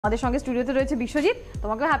আমাদের সঙ্গে স্টুডিওতে রয়েছে বিশ্বজিৎ।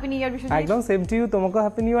 তোমাকে হ্যাপি নিউ ইয়ার বিশ্বজিৎ। একদম সেম টু ইউ, তোমাকে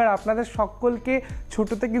হ্যাপি নিউ ইয়ার। আপনাদের সকলকে ছোট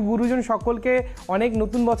থেকে গুরুজন সকলকে অনেক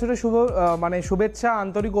নতুন বছরের শুভেচ্ছা,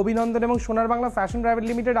 আন্তরিক অভিনন্দন। এবং সোনার বাংলা ফ্যাশন প্রাইভেট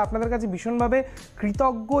লিমিটেড আপনাদের কাছে ভীষণভাবে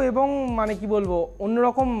কৃতজ্ঞ এবং কি বলবো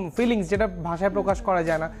অন্যরকম ফিলিংস, যেটা ভাষায় প্রকাশ করা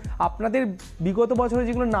যায় না। আপনাদের বিগত বছরে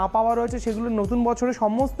যেগুলো না পাওয়া রয়েছে সেগুলো নতুন বছরে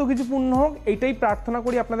সমস্ত কিছু পূর্ণ হোক, এইটাই প্রার্থনা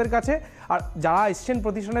করি আপনাদের কাছে। আর যারা এসছেন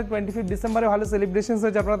প্রতিষ্ঠানের 25 ডিসেম্বরে ভালো সেলিব্রেশন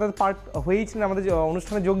হয়েছে, আপনারা তাদের পার্ট হয়েইছিলেন, আমাদের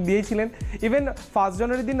অনুষ্ঠানে যোগ দিয়েছিলেন। ইভেন 1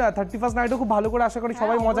 জানুয়ারির দিন 31 নাইটও খুব ভালো করে আশা করি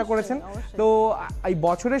সবাই মজা করেছেন। তো এই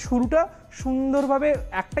বছরের শুরুটা সুন্দরভাবে,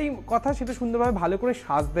 একটাই কথা, সেটা সুন্দরভাবে ভালো করে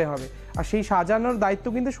সাজতে হবে। আর সেই সাজানোর দায়িত্ব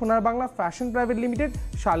কিন্তু সোনার Bangla fashion private limited,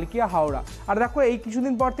 Salkia, Howrah. আর দেখো এই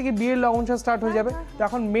কিছুদিন পর থেকে বিয়ের লগনটা স্টার্ট হয়ে যাবে, তো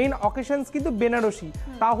এখন মেন অকেশনস কিন্তু বেনারসি।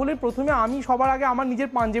 তাহলে প্রথমে আমি সবার আগে আমার নিজের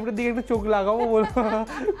পাঞ্জাবিটার দিকে একটু চোখ লাগাবো বলবো,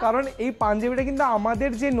 কারণ এই পাঞ্জাবিটা কিন্তু আমাদের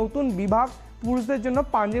যে নতুন বিভাগ পুরুষদের জন্য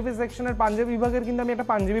পাঞ্জাবি সেকশনের পাঞ্জাবি বিভাগের কিন্তু আমি একটা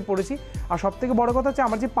পাঞ্জাবি পরেছি। আর সব থেকে বড় কথা হচ্ছে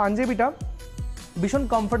আমার যে পাঞ্জাবিটা ভীষণ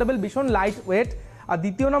কমফোর্টেবল, ভীষণ লাইট ওয়েট। আর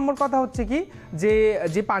দ্বিতীয় নম্বর কথা হচ্ছে কি,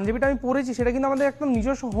 যে পাঞ্জাবিটা আমি পরেছি সেটা কিন্তু আমাদের একদম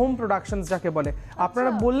নিজস্ব হোম প্রোডাকশনস যাকে বলে। আপনারা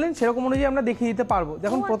বললেন সেরকম অনুযায়ী আমরা দেখিয়ে দিতে পারবো।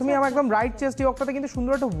 দেখুন প্রথমেই আমার একদম রাইট চেস্ট ওয়ার্কটাতে কিন্তু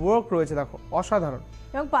সুন্দর একটা ওয়ার্ক রয়েছে, দেখো অসাধারণ।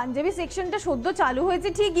 এবং পাঞ্জাবি সেকশনটা সদ্য চালু হয়েছে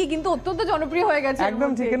ঠিকই, কিন্তু অত্যন্ত জনপ্রিয় হয়ে গেছে। একদম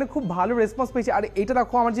ঠিক, এখানে খুব ভালো রেসপন্স পেয়েছি। আর এটা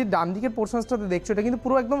দেখো আমার যে ডান দিকের পোর্শনসটাতে দেখছো, এটা কিন্তু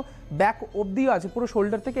পুরো একদম ব্যাক অবধিও আছে, পুরো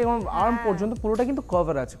শোল্ডার থেকে এবং আর্ম পর্যন্ত পুরোটা কিন্তু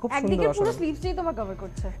কভার আছে, খুব সুন্দর। একদিকে পুরো স্লিভসটাই তোমার কভার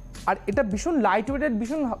করছে। আর এটা ভীষণ লাইট ওয়েটেড,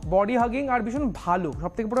 ভীষণ বডি হাগিং আর ভীষণ ভালো।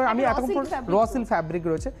 সবথেকে পুরো আমি এতক্ষণ র সিল্ক ফ্যাব্রিক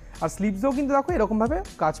রয়েছে। আর স্লিভসও কিন্তু দেখো এরকম ভাবে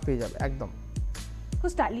কাজ পেয়ে যাবে, একদম খুব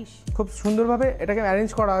স্টাইলিশ, খুব সুন্দরভাবে এটাকে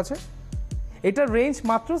অ্যারেঞ্জ করা আছে। এটার রেঞ্জ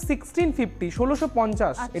মাত্র 1650,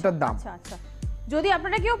 1650 এটার দাম। আচ্ছা আচ্ছা, যদি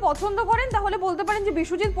আপনারা কেউ পছন্দ করেন তাহলে বলতে পারেন যে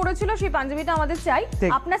বিশ্বজিৎ পরেছিল সেই পাঞ্জাবিটা আমাদের চাই,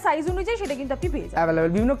 আপনার সাইজ অনুযায়ী সেটা কিন্তু আপনি পেয়ে যাবেন।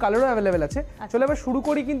 অ্যাভেলেবল, বিভিন্ন কালারও অ্যাভেলেবল আছে। চলো এবার শুরু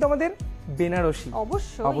করি কিন্তু আমাদের বেনারসি।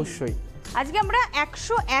 অবশ্যই আজকে আমরা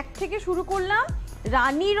 101 থেকে শুরু করলাম।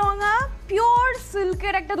 রানী রঙা পিওর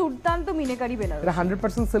সিল্কের একটা দুর্দান্ত মিনেকারি বেনারসি। এটা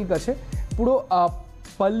 100% সিল্ক আছে। পুরো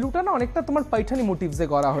পাল্লুটা না অনেকটা তোমার পাইঠানি মোটিভসে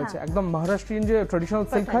করা হয়েছে, একদম মহারাষ্ট্রিয়ান যে ট্র্যাডিশনাল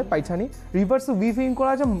সিল্ক হয় পাইঠানি, রিভার্সে উইভিং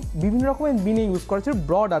করা আছে, বিভিন্ন রকমের মিনে ইউজ করা হয়েছে,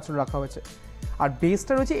 ব্রড আঁচল রাখা হয়েছে। আর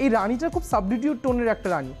বেসটা রয়েছে, এই রানীটা খুব সাবডিটিউট টোনের একটা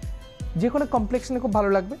রানী, যে কোনো কমপ্লেক্সনে খুব ভালো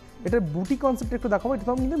লাগবে। এটার বুটি কনসেপ্ট একটু দেখাবো,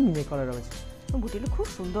 এটাও কিন্তু মিনে করা রয়েছে। বুটিটা খুব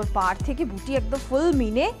সুন্দর, পাড় থেকে বুটি একদম ফুল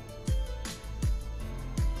মিনে।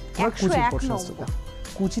 101 নম্বর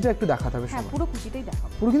কুচিটা একটু দেখাতে হবে। হ্যাঁ, পুরো কুচিটাই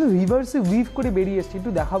দেখাবো। পুরো কিন্তু রিভার্সে উইভ করে বেরিয়ে এসেছে,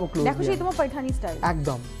 একটু দেখাবো ক্লোজ। দেখো সেই তোমার পাইঠানি স্টাইল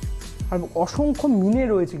একদম। আর অসংখ্য মিনে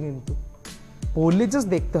রয়েছে, কিন্তু পরলে জাস্ট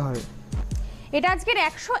দেখতে হবে। এটা আজকের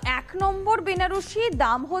 101 নম্বর বেনারসি,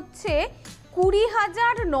 দাম হচ্ছে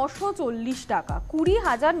 20,940 টাকা।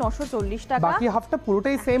 20,940 টাকা। বাকি হাফটা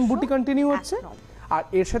পুরোটাই সেম বুটি কন্টিনিউ হচ্ছে। আর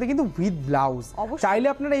এর সাথে কিন্তু উইথ ব্লাউজ, চাইলে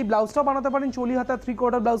আপনারা এই ব্লাউজটাও বানাতে পারেন চলি হাতা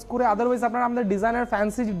 3/4 ব্লাউজ করে। আদারওয়াইজ আপনারা আমাদের ডিজাইনার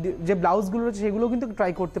ফ্যান্সি যে ব্লাউজগুলো রয়েছে সেগুলো কিন্তু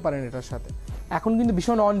ট্রাই করতে পারেন এটার সাথে। এখন কিন্তু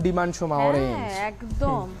ভীষণ অন ডিমান্ড সোমা অরেঞ্জ,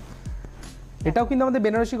 একদম। এটাও কিন্তু আমাদের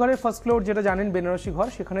বেনারসি ঘরের ফার্স্ট ফ্লোর, যেটা জানেন বেনারসি ঘর,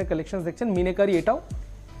 সেখানে কালেকশন দেখছেন মিনেকারি। এটাও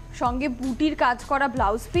সঙ্গে বুটির কাজ করা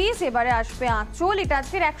ব্লাউজ পিস। এবারে আসবে আঁচল, এটা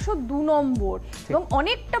আজকের 102 নম্বর এবং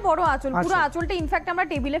অনেকটা বড় আঁচল। পুরো আঁচলটা ইনফ্যাক্ট আমরা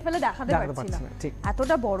টেবিলে ফেলে দেখাতে পারছি না,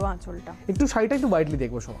 এতটা বড় আঁচলটা। একটু শাড়িটা একটু ওয়াইডলি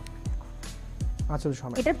দেখবো সময়, আঁচল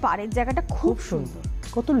সময়। এটার পাড়ের জায়গাটা খুব সুন্দর,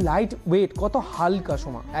 কত লাইট ওয়েট, কত হালকা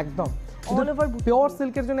সময়, একদম অল ওভার পিওর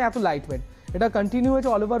সিল্কের জন্য এত লাইট ওয়েট। এটা কন্টিনিউ হয়েছে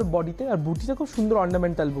অল ওভার বডিতে। আর বুটিটা খুব সুন্দর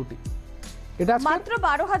অর্নামেন্টাল বুটি। এটা মাত্র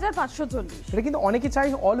 12,540। এটা কিন্তু অনেকে চাই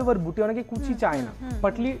অল ওভার বুটি, অনেকে কুচি চায় না,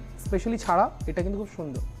 পাটলি স্পেশালি ছাড়া। এটা কিন্তু খুব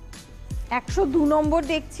সুন্দর। 102 নম্বর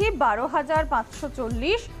দেখছি,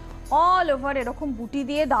 12,540 অল ওভার এরকম বুটি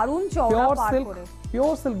দিয়ে দারুণ চওড়া পার করে।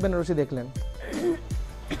 পিওর সিল্ক বেনারসি দেখলেন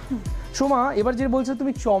সোমা। এবার যে বলছো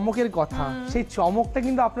তুমি চমকের কথা, সেই চমকটা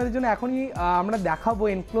কিন্তু আপনাদের জন্য এখনই আমরা দেখাবো,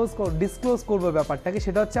 ডিসক্লোজ করবো ব্যাপারটাকে।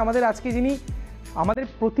 সেটা হচ্ছে আমাদের আজকে যিনি আমাদের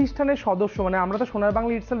প্রতিষ্ঠানের সদস্য, আমরা তো সোনার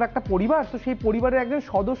বাংলা ইটসেলফ একটা পরিবার, তো সেই পরিবারের একজন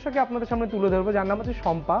সদস্যকে আপনাদের সামনে তুলে ধরবো, যার নাম হচ্ছে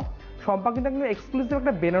শম্পা। শম্পা কিন্তু একদম এক্সক্লুসিভ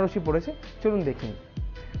একটা বেনারসি পড়েছে, চলুন দেখুন।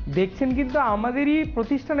 দেখছেন কিন্তু আমাদেরই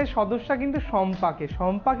প্রতিষ্ঠানের সদস্য কিন্তু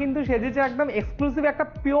শম্পা কিন্তু সেজেছে একদম এক্সক্লুসিভ একটা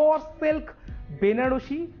পিওর সিল্ক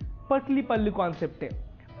বেনারসি পাটলি পাল্লু কনসেপ্টে।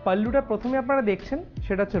 পাল্লুটা প্রথমে আপনারা দেখছেন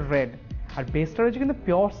সেটা হচ্ছে রেড, আর বেসটা রয়েছে কিন্তু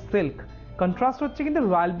পিওর সিল্ক, কন্ট্রাস্ট হচ্ছে কিন্তু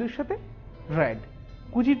রয়্যাল ব্লুর সাথে রেড।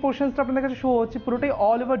 কুচির পোর্শনসটা আপনাদের কাছে শো হচ্ছে, পুরোটাই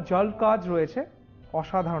অল ওভার জল কাজ রয়েছে,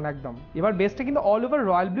 অসাধারণ একদম। এবার বেসটা কিন্তু অল ওভার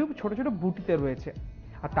রয়্যাল ব্লু ছোট ছোট বুটিতে রয়েছে।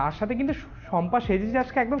 আর তার সাথে কিন্তু শম্পা সেজেছে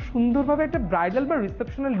আজকে একদম সুন্দরভাবে একটা ব্রাইডাল বা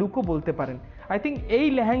রিসেপশনাল লুকও বলতে পারেন। আই থিঙ্ক এই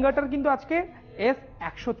লেহেঙ্গাটার কিন্তু আজকে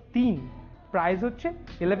S103 প্রাইস হচ্ছে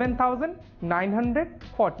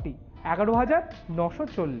 11,940,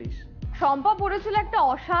 11,940। শম্পা পরেছিল একটা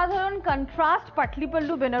অসাধারণ কন্ট্রাস্ট পাটলি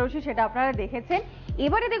পাল্লু বেনারসি, সেটা আপনারা দেখেছেন।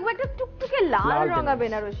 এবারে দেখবো একটা টুকটুকে লাল রঙা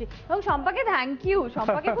বেনারসি, এবং শম্পাকে থ্যাংক ইউ,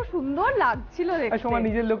 শম্পাকে খুব সুন্দর লাগছিল দেখতে। সোমা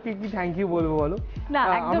নিজের লোককে কি থ্যাংক ইউ বলবো বলো? না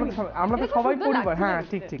একদম, আমরা তো সবাই পরিবার। হ্যাঁ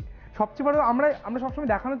ঠিক ঠিক, সবচেয়ে বড় আমরা সবসময়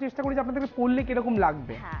দেখানোর চেষ্টা করি যে আপনাদেরকে পরলে কিরকম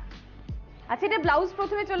লাগবে। হ্যাঁ আচ্ছা, এটা ব্লাউজ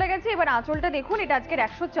প্রথমে চলে গেছে, এবার আঁচলটা দেখুন। এটা আজকের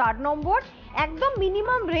 104 নম্বর, একদম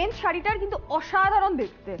মিনিমাম রেঞ্জ শাড়িটার, কিন্তু অসাধারণ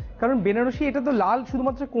দেখতে। কারণ বেনারসি এটা তো লাল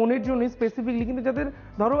শুধুমাত্র কোণের জন্য স্পেসিফিকলি, কিন্তু যাদের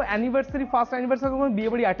ধরো অ্যানিভার্সারি, ফার্স্ট অ্যানিভার্সারি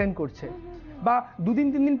বিয়ে বাড়ি অ্যাটেন্ড করছে, বা 2 দিন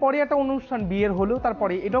 3 দিন পরে একটা অনুষ্ঠান বিয়ের হলো,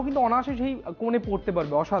 তারপরে এটাও কিন্তু অনায়াসে সেই কোণে পড়তে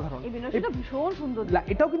পারবে। অসাধারণ, এটা ভীষণ সুন্দর।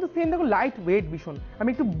 এটাও কিন্তু সেম দেখো, লাইট ওয়েট ভীষণ। আমি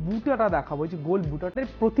একটু বুটাটা দেখাবো, যে গোল বুটাটা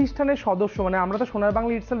প্রতিষ্ঠানের সদস্য, মানে আমরা তো সোনার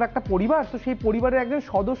বাংলা ইটসেলফ একটা পরিবার, তো সেই পরিবারের একজন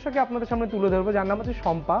সদস্যকে আপনাদের সামনে তুলে ধরবো, যার নাম হচ্ছে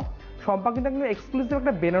শম্পা। শম্পা কিন্তু একদম এক্সক্লুসিভ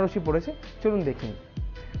একটা বেনারসি পড়েছে, চলুন দেখুন।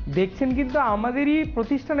 দেখছেন কিন্তু আমাদেরই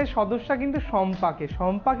প্রতিষ্ঠানের সদস্য কিন্তু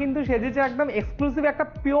শম্পা কিন্তু সেজেছে একদম এক্সক্লুসিভ একটা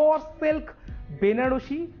পিওর সিল্ক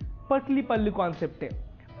বেনারসি পাটলি পাল্লু কনসেপ্টে।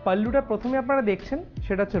 পাল্লুটা প্রথমে আপনারা দেখছেন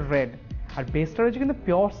সেটা হচ্ছে রেড, আর বেসটা রয়েছে কিন্তু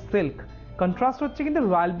পিওর সিল্ক, কন্ট্রাস্ট হচ্ছে কিন্তু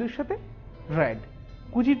রয়্যাল ব্লুর সাথে রেড।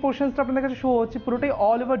 কুচির পোর্শনসটা আপনাদের কাছে শো হচ্ছে, পুরোটাই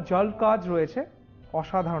অল ওভার জল কাজ রয়েছে,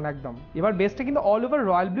 অসাধারণ একদম। এবার বেসটা কিন্তু অল ওভার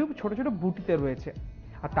রয়্যাল ব্লু ছোট ছোট বুটিতে রয়েছে,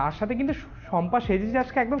 আর তার সাথে কিন্তু শম্পা সেজেছে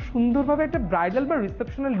আজকে একদম সুন্দরভাবে একটা ব্রাইডাল বা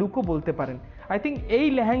রিসেপশনাল লুকও বলতে পারেন। আই থিঙ্ক এই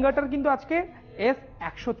লেহেঙ্গাটার কিন্তু আজকে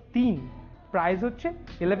S103, প্রাইস হচ্ছে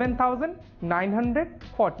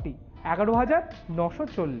 11,940,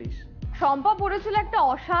 11,940। শম্পা পরেছিল একটা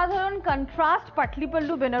অসাধারণ কন্ট্রাস্ট পাটলি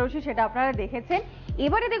পাল্লু বেনারসি, সেটা আপনারা দেখেছেন।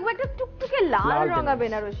 এবারে দেখবো একটা টুকটুকে লাল রঙা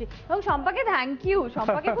বেনারসি, এবং শম্পাকে থ্যাংক ইউ,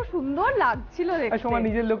 শম্পাকে খুব সুন্দর লাগছিল দেখতে। সোমা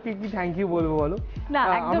নিজের লোককে কি থ্যাংক ইউ বলবো বলো? না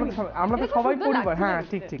একদম, আমরা তো সবাই পরিবার। হ্যাঁ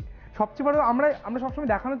ঠিক ঠিক, সবচেয়ে বড় আমরা সবসময়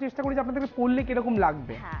দেখানোর চেষ্টা করি যে আপনাদেরকে পরলে কিরকম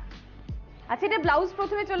লাগবে। হ্যাঁ আচ্ছা, এটা ব্লাউজ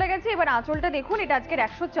প্রথমে চলে গেছে, এবার আঁচলটা দেখুন। এটা আজকের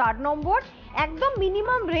 104 নম্বর, একদম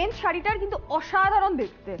মিনিমাম রেঞ্জ শাড়িটার, কিন্তু অসাধারণ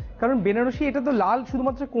দেখতে। কারণ বেনারসি এটা তো লাল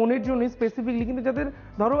শুধুমাত্র কোণের জন্য স্পেসিফিকলি, কিন্তু যাদের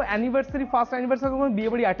ধরো অ্যানিভার্সারি, ফার্স্ট অ্যানিভার্সারি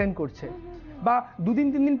বিয়ে বাড়ি অ্যাটেন্ড করছে, বা 2 দিন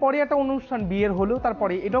 3 দিন পরে একটা অনুষ্ঠান বিয়ের হলো,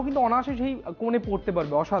 তারপরে এটাও কিন্তু অনায়াসে সেই কোণে পড়তে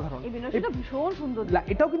পারবে। অসাধারণ, এটা ভীষণ সুন্দর।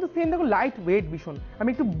 এটাও কিন্তু সেম দেখো, লাইট ওয়েট ভীষণ। আমি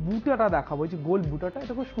একটু বুটাটা দেখাবো, যে গোল বুটাটা,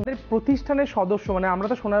 এটা খুব সুন্দর। প্রতিষ্ঠানের সদস্য, মানে আমরা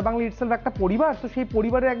তো সোনার বাংলা ইটসেলফ একটা পরিবার, তো সেই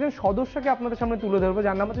পরিবারের একজন সদস্যকে আপনাদের সামনে তুলে ধরবো,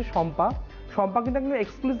 যার নাম হচ্ছে শম্পা। শম্পা কিন্তু একদম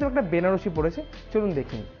এক্সক্লুসিভ একটা বেনারসি পড়েছে, চলুন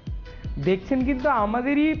দেখুন। দেখছেন কিন্তু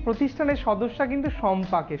আমাদেরই প্রতিষ্ঠানের সদস্য কিন্তু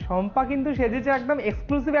শম্পা কিন্তু সেজেছে একদম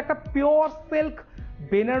এক্সক্লুসিভ একটা পিওর সিল্ক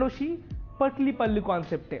বেনারসি পাটলি পাল্লু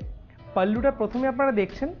কনসেপ্টে। পাল্লুটা প্রথমে আপনারা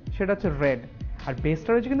দেখছেন সেটা হচ্ছে রেড, আর বেসটা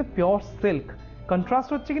রয়েছে কিন্তু পিওর সিল্ক, কন্ট্রাস্ট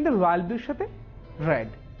হচ্ছে কিন্তু রয়্যাল ব্লুর সাথে রেড।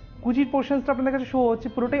 কুচির পোর্শনসটা আপনাদের কাছে শো হচ্ছে,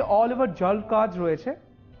 পুরোটাই অল ওভার জল কাজ রয়েছে,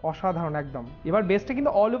 অসাধারণ একদম। এবার বেসটা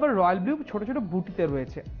কিন্তু অল ওভার রয়্যাল ব্লু ছোট ছোট বুটিতে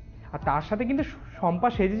রয়েছে, আর তার সাথে কিন্তু শম্পা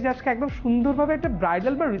সেজেছে আজকে একদম সুন্দরভাবে একটা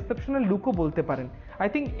ব্রাইডাল বা রিসেপশনাল লুকও বলতে পারেন। আই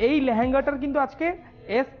থিঙ্ক এই লেহেঙ্গাটার কিন্তু আজকে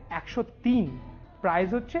S103, প্রাইস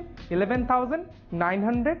হচ্ছে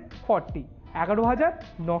 11,940,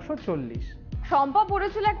 11,940। শম্পা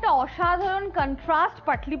পরেছিল একটা অসাধারণ কন্ট্রাস্ট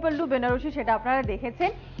পাটলি পাল্লু বেনারসি, সেটা আপনারা দেখেছেন।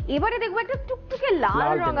 এবারে দেখবো একটা টুকটুকে লাল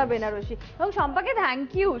রঙা বেনারসি, এবং শম্পাকে থ্যাংক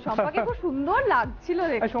ইউ, শম্পাকে খুব সুন্দর লাগছিল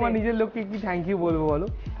দেখতে। সোমা নিজের লোককে কি থ্যাংক ইউ বলবো বলো?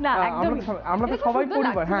 না একদম, আমরা তো সবাই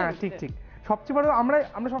পরিবার। হ্যাঁ ঠিক ঠিক, সবচেয়ে বড়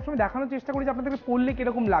আমরা সবসময় দেখানোর চেষ্টা করি যে আপনাদেরকে পরলে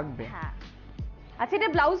কিরকম লাগবে। হ্যাঁ আচ্ছা, এটা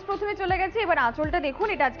ব্লাউজ প্রথমে চলে গেছে, এবার আঁচলটা দেখুন।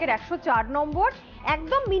 এটা আজকের 104 নম্বর,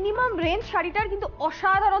 একদম মিনিমাম রেঞ্জ শাড়িটার, কিন্তু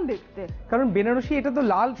অসাধারণ দেখতে। কারণ বেনারসি এটা তো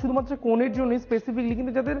লাল শুধুমাত্র কোণের জন্য স্পেসিফিকলি,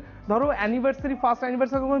 কিন্তু যাদের ধরো অ্যানিভার্সারি, ফার্স্ট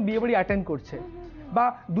অ্যানিভার্সারি বিয়ে বাড়ি অ্যাটেন্ড করছে, বা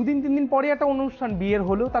 2 দিন 3 দিন পরে একটা অনুষ্ঠান বিয়ের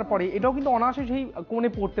হলো, তারপরে এটাও কিন্তু অনায়াসে সেই কোণে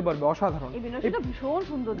পড়তে পারবে। অসাধারণ, এটা ভীষণ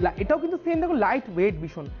সুন্দর। এটাও কিন্তু সেম দেখো, লাইট ওয়েট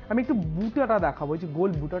ভীষণ। আমি একটু বুটাটা দেখাবো, যে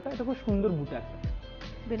গোল বুটাটা, এটা খুব সুন্দর বুটা একটা।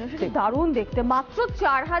 বেনারসিটা দারুণ দেখতে, মাত্র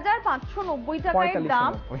 4,590 টাকায়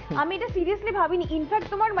দাম। আমি এটা সিরিয়াসলি ভাবিনি। ইনফ্যাক্ট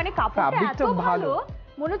তোমার মানে কাপড়টা এত ভালো,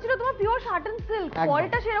 মনে হচ্ছিল তোমার পিওর শার্টন সিল্ক,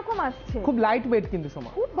 ফলটা সেরকম আসছে। খুব লাইট ওয়েট কিন্তু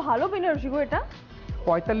সময়, খুব ভালো বেনারসি গো এটা।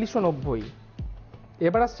 4590।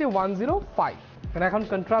 এবার আসছে 105, মানে এখন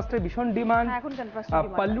কন্ট্রাস্টের ভীষণ ডিমান্ড। এখন কন্ট্রাস্ট,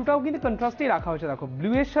 পাল্লুটাও কিন্তু কন্ট্রাস্টেই রাখা হয়েছে, দেখো ব্লু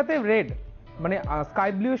এর সাথে রেড, মানে স্কাই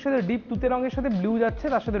ব্লু এর সাথে ডিপ তুতে রঙের সাথে ব্লু যাচ্ছে,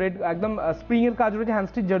 তার সাথে রেড, একদম স্প্রিং এর কাজ রয়েছে,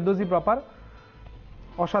 হ্যান্ডস্টিচ জারদোজি প্রপার,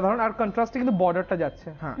 অসাধারণ। আর কন্ট্রাস্টে কিন্তু বর্ডারটা যাচ্ছে।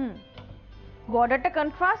 হ্যাঁ বর্ডারটা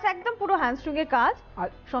কন্ট্রাস্ট, একদম পুরো হ্যান্ডস্ট্রিং এর কাজ, আর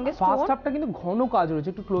সঙ্গে স্টোন। ফার্স্ট হাফটা কিন্তু ঘন কাজ রয়েছে,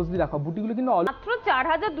 একটু ক্লোজলি দেখো, বুটিগুলো কিন্তু মাত্র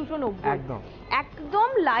 4,290। একদম একদম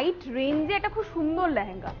লাইট রেঞ্জে, এটা খুব সুন্দর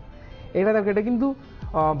লেহেঙ্গা। এটা দেখো, এটা কিন্তু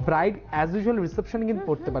ব্রাইড অ্যাজ ইউজুয়াল রিসেপশনে কিন্তু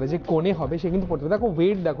পড়তে পারে, যে কোণে হবে সে কিন্তু পড়তে পারে। দেখো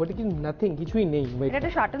ওয়েট দেখো, এটা কি নাথিং, কিছুই নেই ওয়েট। এটা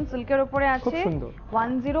শার্টন সিল্কের উপরে আছে, খুব সুন্দর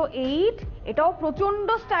 108। এটাও প্রচন্ড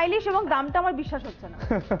স্টাইলিশ এবং দামটা আমার বিশ্বাস হচ্ছে না।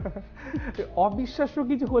 অবিশ্বাস্য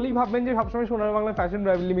কিছু হলেই ভাববেন যে সবসময় সোনার বাংলা ফ্যাশন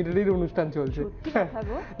প্রাইভেট লিমিটেডের অনুষ্ঠান চলছে।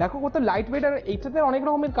 দেখো কত লাইট ওয়েট, আর এইটাতে অনেক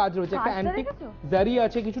রকমের কাজ রয়েছে। একটা অ্যান্টিক জারি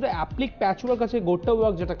আছে, কিছুটা অ্যাপ্লিক প্যাচওয়ার্ক আছে, গোটা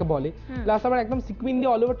ওয়ার্ক যেটাকে বলে, প্লাস আবার একদম সিকুইন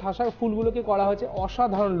দিয়ে অল ওভার ঠাসা ফুলগুলোকে করা হয়েছে।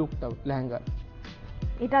 অসাধারণ লুকটা লেহেঙ্গা।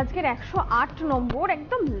 এটা আজকের 108 নম্বর,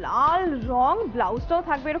 একদম লাল রং, ব্লাউজটাও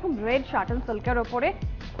থাকবে এরকম রেড শার্টন সিল্কের উপরে,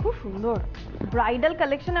 খুব সুন্দর। ব্রাইডাল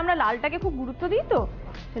কালেকশনে আমরা লালটাকে খুব গুরুত্ব দিই, তো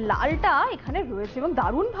লালটা এখানে রয়েছে এবং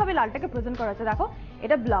দারুণ ভাবে লালটাকে প্রেজেন্ট করা আছে। দেখো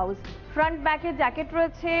এটা ব্লাউজ, ফ্রন্ট ব্যাকে জ্যাকেট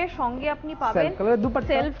রয়েছে, সঙ্গে আপনি পাবেন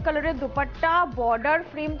সেলফ কালারের দুপাট্টা, বর্ডার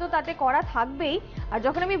ফ্রেম তো তাতে করা থাকবেই। আর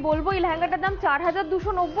যখন আমি বলবো এই লেহেঙ্গাটার দাম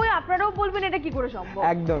 4290, আপনারাও বলবেন এটা কি করে সম্ভব।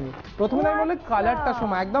 একদমই, প্রথমে আমি বলি কালারটা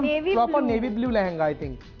সময় একদম proper navy blue lehenga I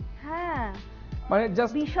think. হ্যাঁ, মানে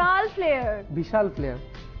জাস্ট বিশাল ফ্লেয়ার, বিশাল ফ্লেয়ার,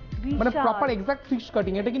 মানে প্রপার এক্সাক্ট ফিক্স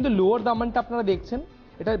কাটিং। এটা কিন্তু লোয়ার দামানটা আপনারা দেখছেন,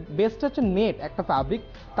 এটা বেস্ট হচ্ছে নেট একটা ফ্যাব্রিক,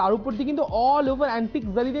 তার উপর দিয়ে কিন্তু অল ওভার অ্যান্টিক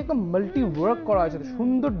জারি দিয়ে একদম মাল্টি ওয়ার্ক করা হয়েছে,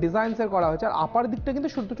 সুন্দর ডিজাইনস এর করা হয়েছে। আর আপার দিকটা কিন্তু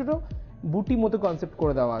ছোট ছোট বুটি মতো কনসেপ্ট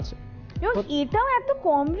করে দেওয়া আছে। এটাও এত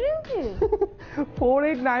কম রেঞ্জে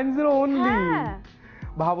 4890 অনলি।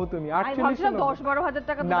 ভাবো তুমি 10-12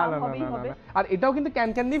 টাকা দাম হবেই হবে। আর এটাও কিন্তু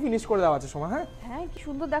ক্যান দিয়ে ফিনিশ করে দেওয়া আছে সময়। হ্যাঁ কি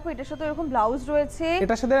সুন্দর, দেখো এটার সাথে এরকম ব্লাউজ রয়েছে,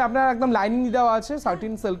 এটার সাথে আপনার একদম লাইনিং দেওয়া আছে,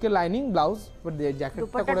 সার্টিন সিল্কের লাইনিং ব্লাউজ, বাট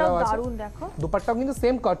জ্যাকেটটা করে দেওয়া আছে দারুণ। দেখো দুপাট্টাও কিন্তু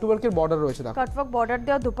সেম কাটওয়ার্কের বর্ডার রয়েছে, দেখো কাটওয়ার্ক বর্ডার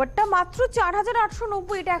দেওয়া দুপাট্টা, মাত্র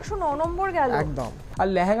 4890। এটা 109 নম্বর গেল একদম। আর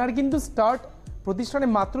লেহেঙ্গার কিন্তু স্টার্ট প্রতিষ্ঠানে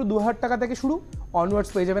মাত্র 2000 টাকা থেকে শুরু,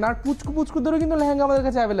 অনওয়ার্ডস পেয়ে যাবেন। আর পুচকু ধরেও কিন্তু লেহেঙ্গা আমাদের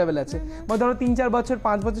কাছে অ্যাভেলেবেল আছে, বা ধরো 3-4 বছর,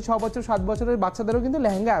 5 বছর, 6 বছর, 7 বছরের বাচ্চাদেরও কিন্তু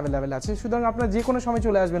লেহেঙ্গা অ্যাভেলেবেল আছে। সুতরাং আপনারা যে কোনো সময়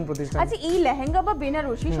চলে আসবেন প্রতিষ্ঠানে। আচ্ছা এই লেহেঙ্গা বা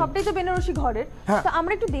বেনারসি সবটাই তো বেনারসি ঘরের, তো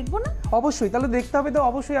আমরা একটু দেখবো না? অবশ্যই, তাহলে দেখতে হবে। তো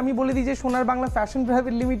অবশ্যই আমি বলে দিই যে সোনার Bangla fashion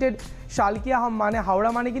private limited Salkia মানে হাওড়া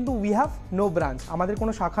মানে কিন্তু উই হ্যাভ নো ব্রাঞ্চ, আমাদের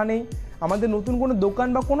কোনো শাখা নেই, আমাদের নতুন কোনো দোকান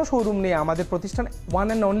বা কোনো শোরুম নেই। আমাদের প্রতিষ্ঠান ওয়ান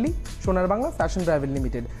অ্যান্ড অনলি সোনার বাংলা ফ্যাশন প্রাইভেট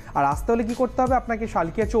লিমিটেড। আর আসতে হলে কি করতে হবে, আপনাকে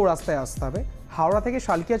শালকিয়া চৌরাস্তায় আসতে হবে। হাওড়া থেকে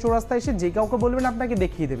শালকিয়া চৌরাস্তায় এসে যে কাউকে বলবেন আপনাকে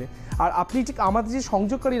দেখিয়ে দেবে। আর আপনি ঠিক আমাদের যে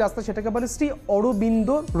সংযোগকারী রাস্তা সেটাকে বলে শ্রী অরবিন্দ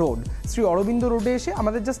রোড। শ্রী অরবিন্দ রোডে এসে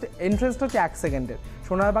আমাদের জাস্ট এন্ট্রেন্সটা হচ্ছে 1 সেকেন্ডের।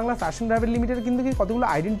 সোনার বাংলা ফ্যাশন প্রাইভেট লিমিটেডের কিন্তু কতগুলো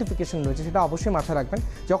আইডেন্টিফিকেশন রয়েছে, সেটা অবশ্যই মাথায় রাখবেন।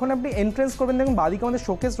 যখন আপনি এন্ট্রেন্স করবেন দেখুন বাদিকে আমাদের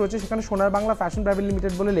শোকেস রয়েছে, সেখানে সোনার বাংলা ফ্যাশন প্রাইভেট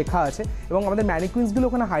লিমিটেড বলে লেখা আছে এবং আমাদের ম্যানিকুইন্সগুলো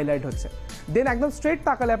ওখানে হাইলাইট হচ্ছে। দেন একদম স্ট্রেট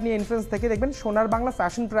তাকালে আপনি এন্ট্রেন্স থেকে দেখবেন সোনার বাংলা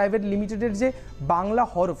ফ্যাশন প্রাইভেট লিমিটেডের যে বাংলা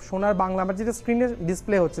হরফ সোনার বাংলা আমার যেটা স্ক্রিনে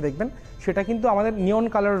ডিসপ্লে হচ্ছে দেখবেন, সেটা কিন্তু আমাদের নিয়ন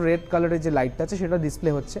কালার রেড কালারের যে লাইটটা আছে সেটা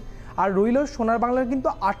ডিসপ্লে হচ্ছে। আর রইল সোনার বাংলার কিন্তু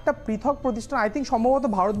 8টা পৃথক প্রতিষ্ঠান। আই থিঙ্ক সম্ভবত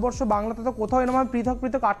ভারতবর্ষ বাংলাতে তো কোথাও এরকম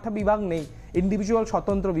পৃথক 8টা বিভাগ নেই, ইন্ডিভিজুয়াল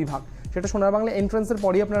স্বতন্ত্র বিভাগ। সেটা সোনার বাংলা এন্ট্রান্সের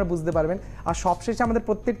পরেই আপনারা বুঝতে পারবেন। আর সবশেষে আমাদের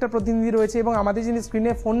প্রত্যেকটা প্রতিনিধি রয়েছে এবং আমাদের যে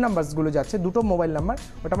স্ক্রিনে ফোন নাম্বারসগুলো যাচ্ছে, 2টো মোবাইল নাম্বার,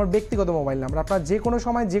 ওটা আমার ব্যক্তিগত মোবাইল নাম্বার। আপনারা যে কোনো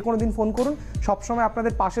সময় যে কোনো দিন ফোন করুন, সবসময়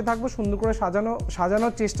আপনাদের পাশে থাকবো, সুন্দর করে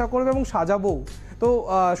সাজানোর চেষ্টা করবো এবং সাজাবো। তো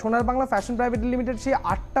সোনার বাংলা ফ্যাশন প্রাইভেট লিমিটেড সেই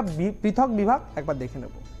 8টা পৃথক বিভাগ একবার দেখে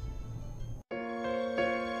নেব।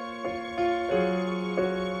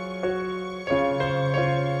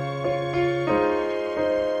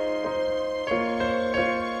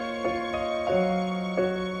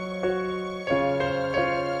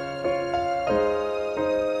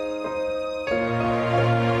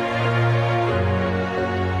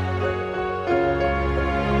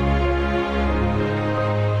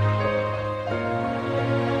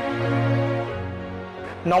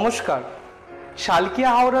 নমস্কার, শালকিয়া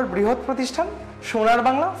হাওড়ার বৃহৎ প্রতিষ্ঠান সোনার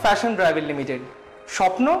বাংলা ফ্যাশন প্রাইভেট লিমিটেড।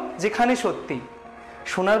 স্বপ্ন যেখানে সত্যি।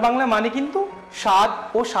 সোনার বাংলা মানে কিন্তু স্বাদ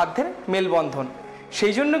ও সাধ্যের মেলবন্ধন।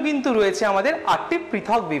 সেই জন্য কিন্তু রয়েছে আমাদের 8টি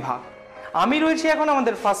পৃথক বিভাগ। আমি রয়েছি এখন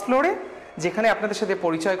আমাদের ফার্স্ট ফ্লোরে, যেখানে আপনাদের সাথে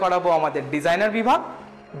পরিচয় করাবো আমাদের ডিজাইনার বিভাগ,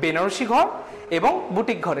 বেনারসি ঘর এবং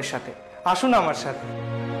বুটিক ঘরের সাথে। আসুন আমার সাথে।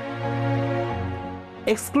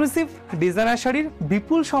 এক্সক্লুসিভ ডিজাইনার শাড়ির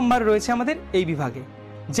বিপুল সম্ভার রয়েছে আমাদের এই বিভাগে,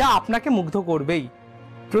 যা আপনাকে মুগ্ধ করবেই।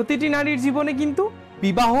 প্রতিটি নারীর জীবনে কিন্তু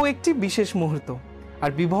বিবাহ একটি বিশেষ মুহূর্ত, আর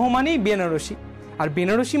বিবাহ মানেই বেনারসি, আর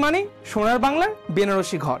বেনারসি মানেই সোনার বাংলার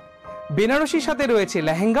বেনারসি ঘর। বেনারসির সাথে রয়েছে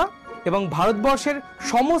লেহেঙ্গা এবং ভারতবর্ষের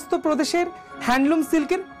সমস্ত প্রদেশের হ্যান্ডলুম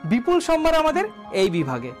সিল্কের বিপুল সম্ভার আমাদের এই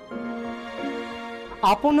বিভাগে।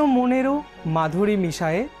 আপন মনেরও মাধুরী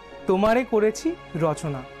মিশায়ে তোমারে করেছি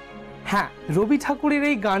রচনা। হ্যাঁ, রবি ঠাকুরের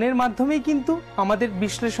এই গানের মাধ্যমেই কিন্তু আমাদের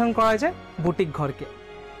বিশ্লেষণ করা যায় বুটিক ঘরকে।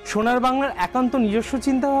 সোনার বাংলার একান্ত নিজস্ব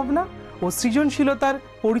চিন্তাভাবনা ও সৃজনশীলতার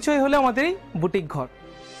পরিচয় হলো আমাদের এই বুটিক ঘর।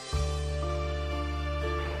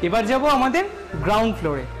 এবার যাব আমাদের গ্রাউন্ড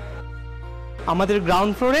ফ্লোরে। আমাদের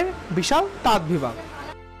গ্রাউন্ড ফ্লোরের বিশাল তাঁত বিভাগ।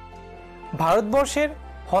 ভারতবর্ষের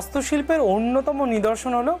হস্তশিল্পের অন্যতম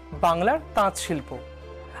নিদর্শন হলো বাংলার তাঁত শিল্প।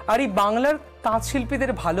 আর এই বাংলার তাঁত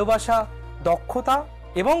শিল্পীদের ভালোবাসা, দক্ষতা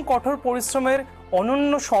এবং কঠোর পরিশ্রমের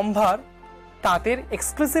অনন্য সম্ভার, তাঁতের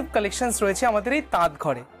এক্সক্লুসিভ কালেকশনস রয়েছে আমাদের এই তাঁত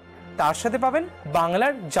ঘরে। তার সাথে পাবেন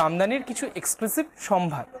বাংলার জামদানির কিছু এক্সক্লুসিভ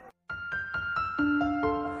সম্ভার।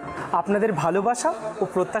 আপনাদের ভালোবাসা ও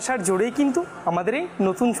প্রত্যাশার জোরেই কিন্তু আমাদের এই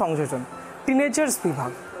নতুন সংযোজন টিনেজার্স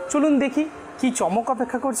বিভাগ। চলুন দেখি কি চমক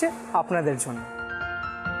অপেক্ষা করছে আপনাদের জন্য।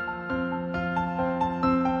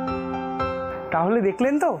 তাহলে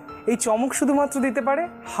দেখলেন তো, এই চমক শুধুমাত্র দিতে পারে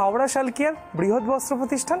হাওড়া শালকিয়ার বৃহৎ বস্ত্র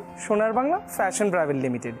প্রতিষ্ঠান সোনার বাংলা ফ্যাশন প্রাইভেট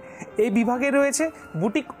লিমিটেড। এই বিভাগে রয়েছে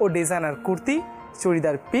বুটিক ও designer kurti,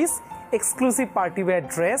 churidar piece, exclusive party wear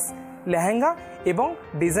dress, lehenga এবং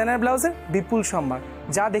ডিজাইনার ব্লাউজের বিপুল সম্ভার,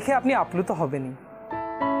 যা দেখে আপনি আপ্লুত হবেনই।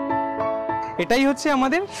 এটাই হচ্ছে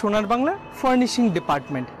আমাদের সোনার বাংলা ফার্নিশিং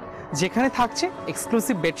ডিপার্টমেন্ট, যেখানে থাকছে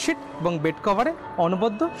এক্সক্লুসিভ বেডশিট এবং বেড কভারের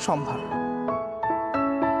অনবদ্য সম্ভার।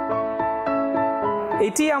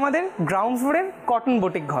 এটি আমাদের গ্রাউন্ড ফ্লোরের কটন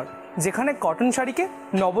বুটিক ঘর, যেখানে কটন শাড়িকে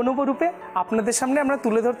নবনব রূপে আপনাদের সামনে আমরা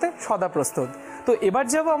তুলে ধরতে সদা প্রস্তুত। তো এবার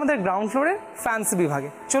যাব আমাদের গ্রাউন্ড ফ্লোরের ফ্যান্সি বিভাগে,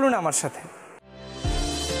 চলুন আমার সাথে।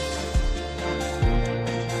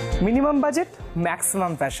 মিনিমাম বাজেট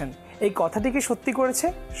ম্যাক্সিমাম ফ্যাশন, এই কথাটিকে সত্যি করেছে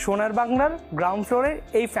সোনার বাংলার গ্রাউন্ড ফ্লোরের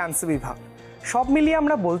এই ফ্যান্সি বিভাগ। সব মিলিয়ে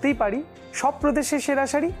আমরা বলতেই পারি সব প্রদেশের সেরা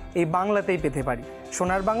শাড়ি এই বাংলাতেই পেতে পারি।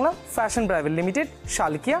 সোনার Bangla fashion private limited,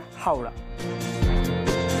 Salkia, Howrah.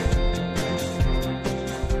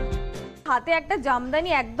 হাতে একটা জামদানি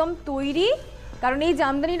একদম তৈরি, কারণ এই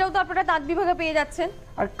জামদানিটাও তো আপনারা তাঁত বিভাগে পেয়ে যাচ্ছেন।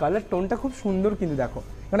 আর কালার টোনটা খুব সুন্দর কিন্তু দেখো,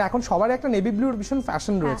 মানে এখন সবার একটা নেভি ব্লুর ভীষণ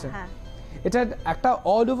ফ্যাশন রয়েছে। এটা একটা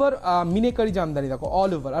অল ওভার মিনেকারি জামদানি দেখো,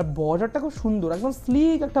 অল ওভার। আর বর্ডারটা খুব সুন্দর, একদম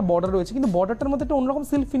স্লিক একটা বর্ডার রয়েছে, কিন্তু বর্ডারটার মধ্যে একটা অন্যরকম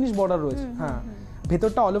সিল্ক ফিনিশ বর্ডার রয়েছে। হ্যাঁ,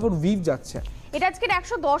 ভেতরটা অল ওভার উইভ যাচ্ছে। এটা আজকে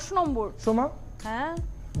 110 নম্বর সোমা। হ্যাঁ,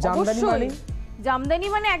 জামদানি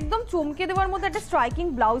মানে একদম চমকে দেওয়ার মতো একটা স্ট্রাইকিং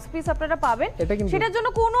ব্লাউজ পিস আপনারা পাবেন। সেটার জন্য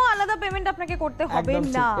কোনো আলাদা পেমেন্ট আপনাকে করতে হবে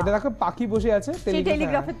না। এটা দেখো পাখি বসে আছে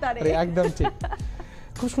টেলিগ্রাফের তারে, একদম ঠিক।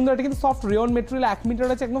 খুব সুন্দর। এটা কিন্তু সফট রেয়ন ম্যাটেরিয়াল, 1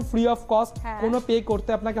 মিটার আছে, একদম ফ্রি অফ কস্ট, কোনো পে করতে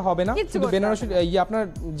আপনাকে হবে না। শুধু বেনারসি আপনার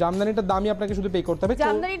জামদানিটার দামই আপনাকে শুধু পে করতে হবে।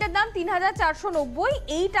 জামদানিটার দাম 3490,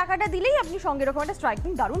 এই টাকাটা দিলেই আপনি সঙ্গে এরকম একটা স্ট্রাইকিং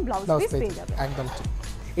দারুণ ব্লাউজ পিস পেয়ে যাবেন। একদম ঠিক।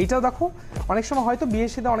 এইটাও দেখো, অনেক সময় হয়তো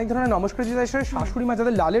বিয়ের সাথে অনেক ধরনের নমস্কার দিতে আসে শাশুড়ি মা,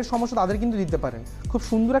 যাদের লালের সমস্যা তাদের কিন্তু দিতে পারেন। খুব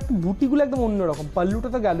সুন্দর একটা বুটিগুলো একদম অন্যরকম, পাল্লুটা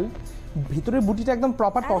তো গেলই, ভিতরের বুটিটা একদম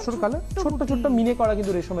প্রপার তসর কালার, ছোট্ট ছোট্ট মিনে করা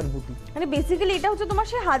কিন্তু রেশমের বুটি। মানে বেসিক্যালি এটা হচ্ছে তোমার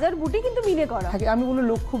সেই হাজার বুটি কিন্তু মিনে করা। আমি বলবো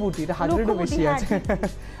লক্ষ বুটি, এটা হাজারেরও বেশি আছে।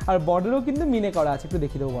 আর বর্ডারও কিন্তু মিনে করা আছে, একটু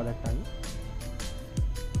দেখিয়ে দেবো বর্ডারটা আমি।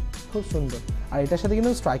 খুব সুন্দর। আর এটার সাথে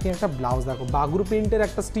কিন্তু স্ট্রাইকিং একটা ব্লাউজ দেখো, বাগুরু প্রিন্টের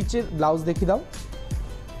একটা স্টিচের ব্লাউজ দেখিয়ে দাও।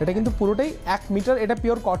 এটা কিন্তু পুরোটাই 1 মিটার, এটা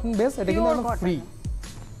পিওর কটন বেস, এটা কিন্তু একদম ফ্রি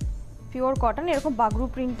পিওর কটন। এরকম বাগরু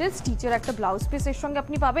প্রিন্টেড স্টিচের একটা ব্লাউজ পিস এর সঙ্গে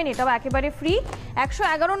আপনি পাবেন, এটাও একেবারে ফ্রি।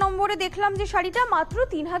 111 নম্বরে দেখলাম যে শাড়িটা মাত্র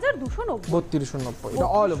 3290। 3290, এটা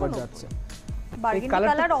অল ওভার যাচ্ছে। বার্গেন্ডি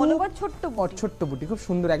কালার, অল ওভার ছোট্ট বুটি, খুব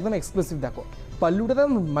সুন্দর, একদম এক্সক্লুসিভ। দেখো পাল্লুটা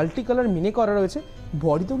মাল্টি কালার মিনে করা রয়েছে,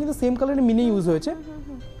 বডিতেও কিন্তু সেম কালারের মিনে ইউজ হয়েছে।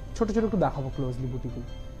 ছোট ছোট একটু দেখাবো ক্লোজলি বুটিগুলো,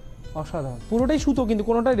 অসাধারণ। পুরোটাই সুতো, কিন্তু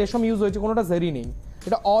কোনোটা রেশম ইউজ হয়েছে, কোনোটা জারি নেই।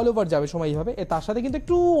 এটা অল ওভার যাবে সময় এইভাবে। তার সাথে কিন্তু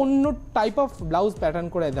একটু অন্য টাইপ অফ ব্লাউজ প্যাটার্ন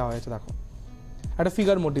করে দেওয়া হয়েছে। দেখো একটা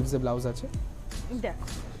ফিগার মোটিভস এর ব্লাউজ আছে। দেখো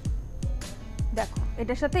দেখো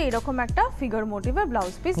এটার সাথে এরকম একটা ফিগার মোটিভের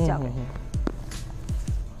ব্লাউজ পিস যাবে।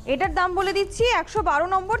 এটার দাম বলে দিচ্ছি 112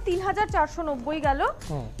 নম্বর, 3490 গেল।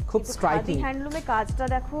 খুব স্ট্রাইকিং হ্যান্ডলুমে কাজটা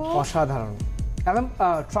দেখো, অসাধারণ, একদম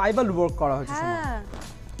ট্রাইবাল ওয়ার্ক করা হয়েছে। হ্যাঁ,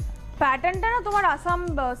 প্যাটার্নটা না তোমার আসাম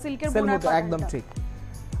সিল্কের বোনার প্যাটার্ন, একদম ঠিক।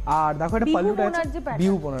 আর দেখো এটা পাল্লুটা আছে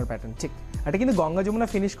বিহু বোনার প্যাটার্ন, ঠিক। এটা কিন্তু গঙ্গা যমুনা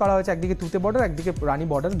ফিনিশ করা হয়েছে, একদিকে তুতে বর্ডার, একদিকে রানী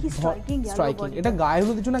বর্ডার, স্ট্রাইকিং। এটা গায়ে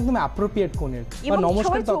হলুদের জন্য একদম অ্যাপ্রোপ্রিয়েট কোণের বা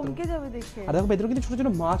নমস্কার তত্ত্ব। আর দেখো ভেতরে কিন্তু ছোট ছোট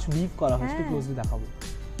মাছ উইভ করা হয়েছে, একটু ক্লোজলি দেখাবো।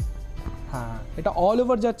 হ্যাঁ, এটা অল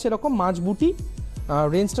ওভার যাচ্ছে এরকম মাছ বুটি।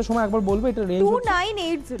 রেঞ্জটা সময় একবার বলবো, এটা রেঞ্জ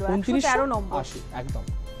 2980, 113 নম্বর, 80 একদম।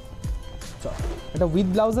 চল, এটা উইথ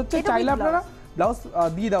ব্লাউজ হচ্ছে, চাইলে আপনারা ব্লাউজ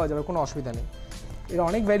দিয়ে দেওয়া যাবে, কোনো অসুবিধা নেই। এর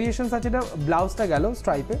অনেক ভ্যারিয়েশনস আছে। এটা ব্লাউজটা গেল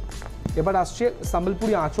স্ট্রাইপে, এবার আসছে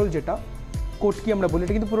সম্বলপুরি আঁচল, যেটা কোটকি আমরা বলি।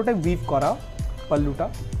 এটা কিন্তু পুরোটাই উইভ করা, পাল্লুটা,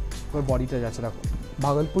 এবার বডিটা যাচ্ছে দেখো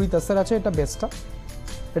ভাগলপুরি তসর আছে, এটা বেস্টটা।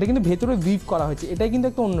 এটা কিন্তু ভেতরে উইভ করা হয়েছে, এটাই কিন্তু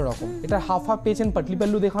একটা অন্যরকম। এটা হাফ হাফ পেয়েছেন, পাটলি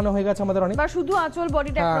পাল্লু দেখানো হয়ে গেছে আমাদের অনেক, বা শুধু আঁচল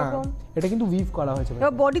বডিটা একরকম। এটা কিন্তু উইভ করা হয়েছে,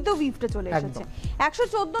 এবার বডিতেও উইভটা চলে এসেছে।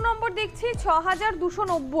 114 নম্বর দেখছি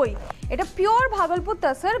 6290, এটা পিওর ভাগলপুর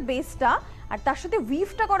তসর বেসটা। আর তার সাথে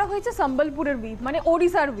উইভটা করা হয়েছে সম্বলপুরের উইভ, মানে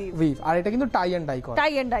ওড়িশার উইভ। আর এটা কিন্তু টাই এন্ড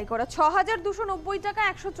ডাই করা 6290 টাকা,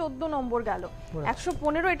 114 নম্বর গেল।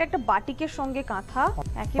 115 এটা একটা বাটিকের সঙ্গে কাঁথা,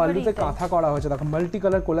 একেবারে পাল্লুতে কাঁথা করা হয়েছে, দেখো মাল্টি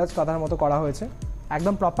কালার কোলাজ কাঁথার মতো করা হয়েছে,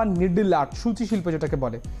 একদম প্রপার নিডল আর্ট, সূচি শিল্প যেটাকে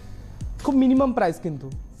বলে। খুব মিনিমাম প্রাইস কিন্তু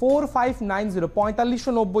 4590,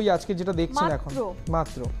 4590 আজকে যেটা দেখছেন এখন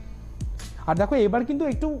মাত্র। আর দেখো এবার কিন্তু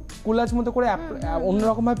একটু কোলাজ মতো করে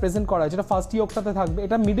অন্যরকম ভাবে প্রেজেন্ট করা হয়েছে, যেটা ফার্স্ট ইয়োকটাতে থাকবে,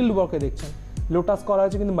 এটা মিডল ওয়ার্কে দেখছেন লোটাস করা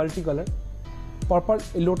হয়েছে কিন্তু মাল্টি কালার, পরপর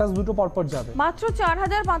লোটাস দুটো পরপর যাবে মাত্র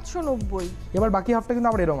 4590। এবার বাকি হাফটা কিন্তু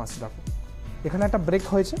আবার এরকম আসছে, দেখো এখানে একটা ব্রেক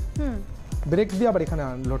হয়েছে, ব্রেক দিয়ে আবার এখানে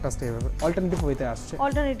লোটাসটা এভাবে অল্টারনেটিভ ওয়েতে আসছে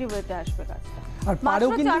কাজটা। আর পাড়েও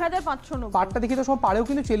কিন্তু 4590, পাড়টা দেখি তো সব পাড়েও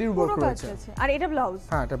কিন্তু চেলির ওয়ার্ক রয়েছে। আর এটা ব্লাউজ,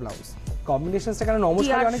 হ্যাঁ এটা ব্লাউজ কম্বিনেশনসটা কারণ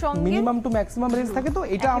নমস্কার অনেক মিনিমাম টু ম্যাক্সিমাম রেঞ্জ থাকে, তো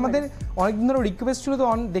এটা আমাদের অনেক দিন ধরে রিকোয়েস্ট ছিল, তো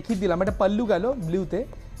দেখিয়ে দিলাম। এটা পাল্লু গেল ব্লুতে,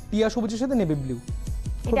 টিয়া সবুজের সাথে নেভি ব্লু,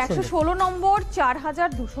 এটা 116 নম্বর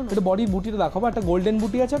 4290। এটা বডি বুটিটা দেখাবো, একটা গোল্ডেন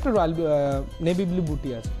বুটি আছে, একটা রয়্যাল নেভি ব্লু বুটি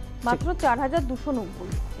আছে, মাত্র 4290।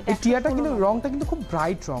 এই টিয়াটা কিন্তু রংটা কিন্তু খুব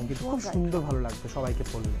ব্রাইট রং, কিন্তু খুব সুন্দর, ভালো লাগবে সবাইকে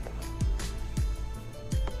পরলে।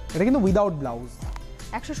 এটা কিন্তু উইদাউট ব্লাউজ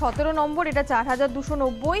 117 নম্বর, এটা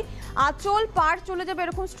 4290। আঁচল পার চলে যাবে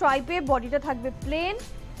এরকম স্ট্রাইপে, বডিটা থাকবে প্লেন,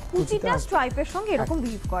 কুচিটা স্ট্রাইপের সঙ্গে এরকম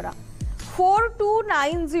উইভ করা।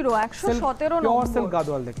 4290, 117 নম্বর সেল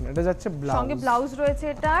গাদওয়াল দেখুন, এটা যাচ্ছে ব্লাউজ, সঙ্গে ব্লাউজ রয়েছে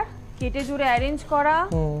এটার, কেটে জুড়ে অ্যারেঞ্জ করা,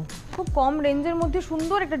 খুব কম রেঞ্জের মধ্যে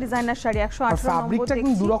সুন্দর একটা ডিজাইনার শাড়ি। 118 নম্বর। ফ্যাব্রিকটা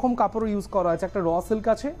কিন্তু দু রকম কাপড় ইউজ করা আছে, একটা র সিল্ক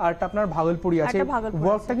আছে আর একটা আপনার ভাগলপুরি আছে।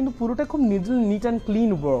 ওয়ার্কটা কিন্তু পুরোটা খুব নিট এন্ড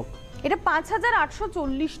ক্লিন ওয়ার্ক। এটা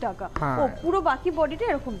 5840 টাকা। ও পুরো বাকি বডিটা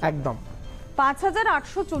এরকম একদম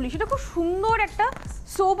 5840। এটা খুব সুন্দর একটা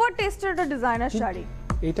সোবার টেস্টের একটা ডিজাইনার শাড়ি।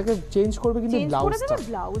 এটাকে চেঞ্জ করবে কিন্তু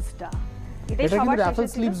ব্লাউজটা এটা কিন্তু রাফেল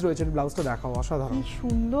স্লিভস রয়েছে, ব্লাউজটা দেখাও, অসাধারণ, কি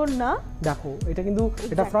সুন্দর না? দেখো এটা কিন্তু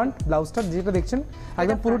এটা ফ্রন্ট, ব্লাউজটা যেটা দেখছেন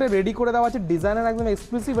একদম পুরোটা রেডি করে দেওয়া আছে, ডিজাইনার একদম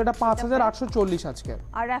এক্সক্লুসিভ। এটা 5840 আজকে।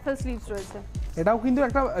 আর রাফেল স্লিভস রয়েছে, এটাও কিন্তু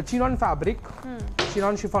একটা চিনন ফ্যাব্রিক,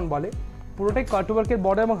 চিনন শিফন বলে, পুরোটাই কাট ওয়ার্কের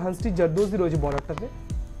বর্ডার এবং হ্যান্ড স্টিচ জারদোজি রয়েছে বর্ডারটাতে,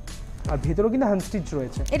 আর ভিতরেও কিন্তু হ্যান্ড স্টিচ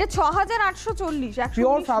রয়েছে। এটা 6840,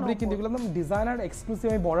 পিওর ফ্যাব্রিক কিন্তু, এগুলো একদম ডিজাইনার এক্সক্লুসিভ।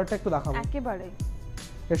 আমি বর্ডারটা একটু দেখাবো একেবারে,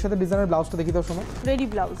 এর সাথে ডিজাইনার ব্লাউজটা দেখিয়ে দাও শোনো, রেডি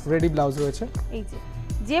ব্লাউজ রয়েছে। এই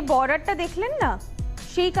যে বর্ডারটা দেখলেন না,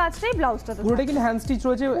 সেই কাজটাই ব্লাউজটাতে পুরোটা কিন্তু হ্যান্ড স্টিচ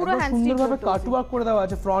রয়েছে, একদম সুন্দরভাবে কাট ওয়ার্ক করে দেওয়া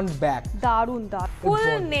আছে ফ্রন্ট ব্যাক, দারুন ফুল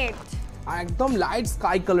নেট, একদম লাইট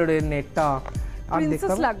স্কাই কালারের নেটটা। আর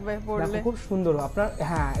প্রিন্সেস লাগবে পরলে, খুব সুন্দর আপনার।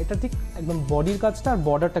 হ্যাঁ এটা ঠিক একদম বডির কাজটা আর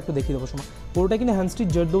বর্ডারটা একটু দেখিয়ে দেবো সময়, পুরোটা কিন্তু হ্যান্ড স্টিচ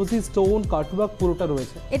জারদোজি স্টোন কাট ওয়ার্ক পুরোটা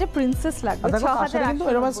রয়েছে। এটা প্রিন্সেস লাগবে। 6000 কিন্তু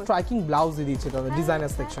এরকম স্ট্রাইকিং ব্লাউজ দিয়েছে এটা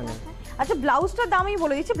ডিজাইনার সেকশনে। আচ্ছা ব্লাউজটার দাম আমি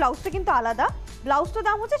বলে দিচ্ছি, ব্লাউজটা কিন্তু আলাদা। ব্লাউজটার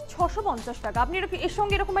দাম হচ্ছে 650 টাকা। আপনি এর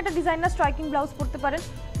সঙ্গে এরকম একটা ডিজাইনার স্ট্রাইকিং ব্লাউজ পরতে পারেন,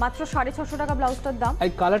 মাত্র 650 টাকা ব্লাউজটার দাম।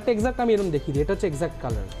 এই কালারটা এক্সাক্ট আমি এরকম দেখিয়ে দিই, এটা হচ্ছে এক্সাক্ট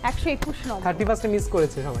কালার। 121 নম্বর, 31 এ মিস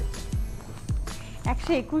করেছে সবাই।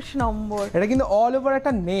 121 নম্বর, এটা কিন্তু অল ওভার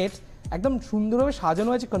একটা নেট, একদম সুন্দরভাবে সাজানো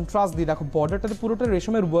হয়েছে কন্ট্রাস্ট দিয়ে। দেখো বর্ডারটাতে পুরোটা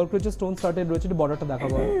রেশমের ওয়ার্ক রয়েছে, স্টোন স্টার্টেড রয়েছে, বর্ডারটা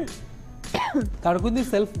দেখাবো, তার কিন্তু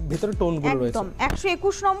সেলফ ভিতরে টোনগুলো রয়েছে। একদম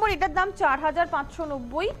 121 নম্বর, এটার দাম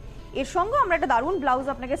 4590। এর সঙ্গে আমরা একটা দারুন ব্লাউজ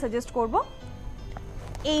আপনাকে সাজেস্ট করব।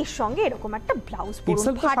 এর সঙ্গে এরকম একটা ব্লাউজ পরুন,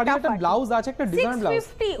 পিক্সেল তো শাড়ি একটা ব্লাউজ আছে, একটা ডিজাইন ব্লাউজ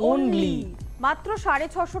অনলি মাত্র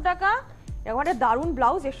 650 টাকা। এরকম একটা দারুন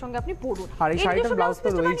ব্লাউজ এর সঙ্গে আপনি পরুন, আর এই শাড়িটার ব্লাউজ তো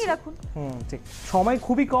রয়েছে। ঠিক, সময়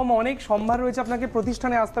খুবই কম, অনেক সম্ভার রয়েছে, আপনাকে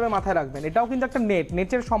প্রতিষ্ঠানে আসতে হবে, মাথায় রাখবেন। এটাও কিন্তু একটা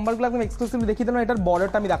নেটের সম্ভারগুলো একদম এক্সক্লুসিভলি দেখিয়ে দিলাম। এটার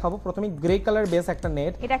বর্ডারটা আমি দেখাবো, প্রথমে গ্রে কালার বেস একটা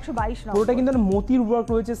নেট, এটা 122 নম্বর। পুরোটা কিন্তু মতির ওয়ার্ক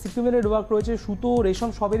রয়েছে, সিকুয়েন্সের ওয়ার্ক রয়েছে, সুতো রেশম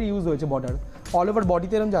সবেরই ইউজ হয়েছে বর্ডার, অল ওভার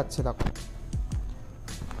বডিতে এরকম যাচ্ছে। দেখো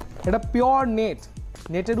এটা পিওর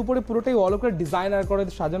নেটের উপরে পুরোটাই অল ওভার ডিজাইনার করে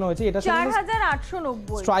সাজানো হয়েছে। এটা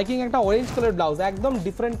 4890, স্ট্রাইকিং একটা অরেঞ্জ কালার ব্লাউজ, একদম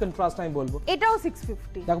ডিফারেন্ট কন্ট্রাস্ট আমি বলবো। এটাও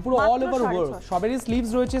 650। দেখো পুরো অল ওভার ওয়ার্ক, সবেরই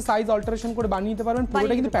স্লিভস রয়েছে, সাইজ অল্টারেশন করে বানিয়ে নিতে পারবেন।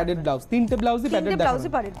 পুরোটা কিন্তু প্যাডেড ব্লাউজ, তিনটে ব্লাউজই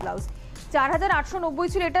প্যাডেড ব্লাউজ। 4890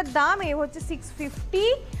 ছিল এটার দাম, এই হচ্ছে 650।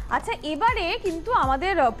 আচ্ছা এবারে কিন্তু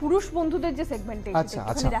আমাদের পুরুষ বন্ধুদের যে সেগমেন্টে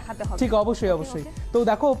আচ্ছা দেখাতে হবে। ঠিক, অবশ্যই। তো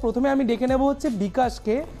দেখো প্রথমে আমি ডেকে নেব হচ্ছে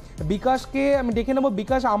বিকাশকে আমি ডেকে নেব।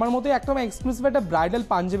 বিকাশ আমার মতো একদম এক্সক্লুসিভ একটা ব্রাইডাল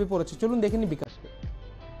পাঞ্জাবি পরেছে, চলুন দেখে নিই বিকাশকে।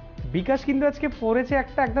 বিকাশ কিন্তু আজকে পরেছে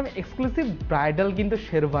একটা একদম এক্সক্লুসিভ ব্রাইডাল কিন্তু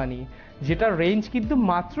শেরওয়ানি, যেটা রেঞ্জ কিন্তু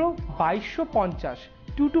মাত্র 2250,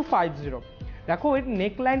 2250। দেখো এর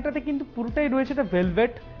নেক লাইনটাতে কিন্তু পুরোটাই রয়েছে একটা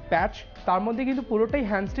ভেলভেট প্যাচ, তার মধ্যে কিন্তু পুরোটাই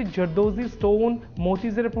হ্যান্ড স্টিচ জারদোজি স্টোন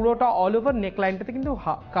মোটিজের পুরোটা অল ওভার নেক লাইনটাতে কিন্তু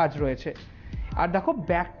কাজ রয়েছে। আর দেখো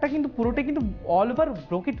ব্যাকটা কিন্তু পুরোটাই কিন্তু অল ওভার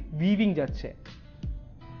ব্রোকেট উইভিং যাচ্ছে।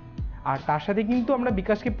 আর তার সাথে কিন্তু আমরা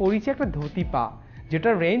বিকাশকে পরিয়েছি একটা ধুতি পা, যেটা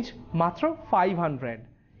রেঞ্জ মাত্র 500।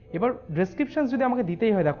 এবার ডেসক্রিপশন যদি আমাকে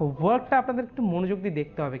দিতেই হয়, দেখো ওয়ার্কটা আপনাদের একটু মনোযোগ দিয়ে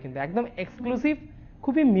দেখতে হবে, কিন্তু একদম এক্সক্লুসিভ,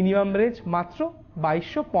 খুবই মিনিমাম রেঞ্জ, মাত্র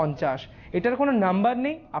 2250। এটার কোনো নাম্বার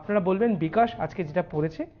নেই, আপনারা বলবেন বিকাশ আজকে যেটা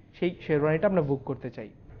পড়েছে সেই শেরওয়ানিটা আমরা বুক করতে চাই।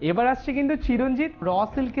 এবার আসছে কিন্তু চিরঞ্জিত র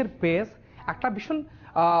সিল্কের বেস, একটা ভীষণ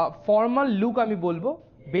ফর্মাল লুক আমি বলবো।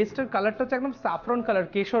 বেস্টের কালারটা হচ্ছে একদম স্যাফরন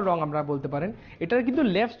কালার, কেশর রং আমরা বলতে পারেন। এটার কিন্তু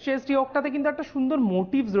লেফট চেস্ট ইয়োগটাতে কিন্তু একটা সুন্দর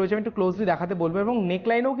মোটিভস রয়েছে, আমি একটু ক্লোজলি দেখাতে বলবো, এবং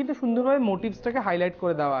নেকলাইনেও কিন্তু সুন্দরভাবে মোটিভসটাকে হাইলাইট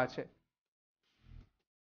করে দেওয়া আছে।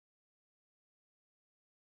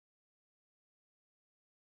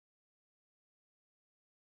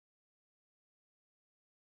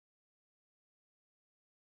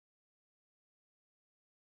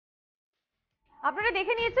 আপনারা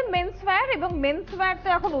দেখে নিয়েছেন মেন্স ওয়্যার, এবং মেন্স ওয়্যার তো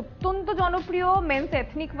এখন অত্যন্ত জনপ্রিয়। মেন্স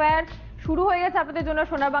এথনিক ওয়্যার শুরু হয়ে গেছে আপনাদের জন্য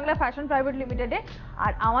সোনার বাংলা ফ্যাশন প্রাইভেট লিমিটেডে।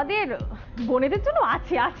 আর আমাদের বোনেদের জন্য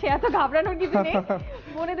আছে আছে, এত ঘাবড়ানোর কিছু নেই,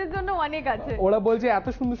 বোনেদের জন্য অনেক আছে। ওরা বলছে এত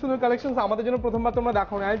সুন্দর সুন্দর কালেকশন আমাদের জন্য প্রথমবার তোমরা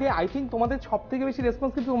দেখো না। আই থিঙ্ক তোমাদের সব থেকে বেশি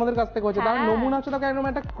রেসপন্স কিন্তু তোমাদের কাছ থেকে হচ্ছে। তার নমুনা হচ্ছে দেখো এরকম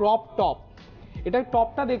একটা ক্রপ টপ, এটা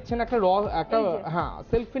টপটা দেখছেন একটা একটা হ্যাঁ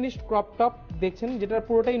সেলফ ফিনিশড ক্রপ টপ দেখছেন, যেটা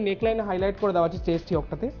পুরোটাই নেকলাইনে হাইলাইট করে দেওয়া আছে চেস্ট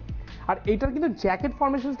ইয়োগটাতে। আর এটার কিন্তু জ্যাকেট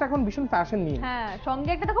ফরমেশনসটা এখন ভীষণ ফ্যাশন নিয়ে। হ্যাঁ, সঙ্গে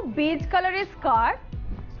একটা দেখো বেজ কালারের স্কার্ট,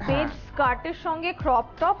 বেজ স্কার্টের সঙ্গে ক্রপ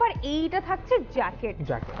টপ, আর এইটা থাকছে জ্যাকেট।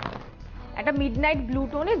 একটা মিডনাইট ব্লু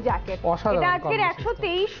টোনের জ্যাকেট। এটা আজকের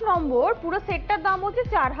 123 নম্বর, পুরো সেটটার দাম হচ্ছে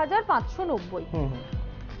 4590।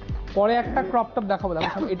 পরে একটা ক্রপ টপ দেখাবো,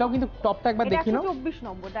 দেখো এটাও কিন্তু টপটা একবার দেখি নাও। 124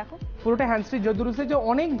 নম্বর দেখো, পুরোটা হ্যান্ডস্টিচ জর্দরুসে, যে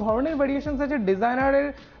অনেক ধরনের ভেরিয়েশনস আছে, ডিজাইনারের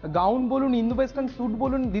গাউন বলুন, ইন্দো ওয়েস্টার্ন স্যুট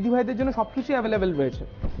বলুন, দিদি ভাইদের জন্য সবকিছু অ্যাভেলেবেল রয়েছে।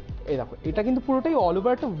 এই দেখো এটা কিন্তু পুরোটাই অল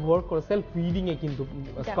ওভার একটা ওয়ার্ক করে, সেলফ রিডিং এ কিন্তু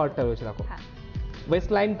স্কার্টটা রয়েছে। দেখো ওয়েস্ট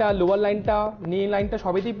লাইনটা, লোয়ার লাইনটা, নি লাইনটা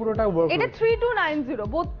সবইতেই পুরোটা ওয়ার্ক। এটা 3290,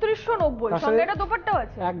 3290, সঙ্গে এটা দোপাট্টাও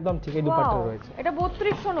আছে। একদম ঠিক, এই দোপাট্টা রয়েছে। এটা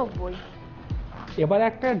 3290। এবার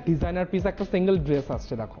একটা ডিজাইনার পিস, একটা সিঙ্গেল ড্রেস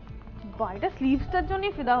আসছে, দেখো এটা স্লিভসটার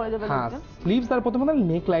জন্যই ফিদা হয়ে যাবে। হ্যাঁ, স্লিভস আর প্রথমত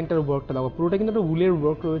নেক লাইনটার ওয়ার্কটা দেখো, পুরোটা কিন্তু একটা উলের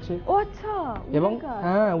ওয়ার্ক রয়েছে। ও আচ্ছা, এবং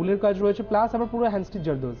হ্যাঁ উলের কাজ রয়েছে, প্লাস আবার পুরো হ্যান্ডস্টিচ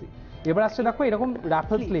জর্দরসি। এবার আসছে দেখো এরকম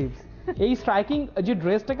রাফেল স্লিভস। এই স্ট্রাইকিং যে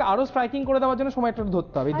ড্রেসটাকে আরো স্ট্রাইকিং করে দেওয়ার জন্য সময়টা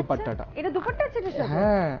ধরতে হবে। এই দুপাট্টাটা, এটা দুপাট্টা আছে এটা,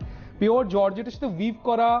 হ্যাঁ পিওর জর্জেটের সাথে উইভ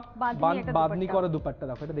করা বাঁধনি করা দুপাট্টা।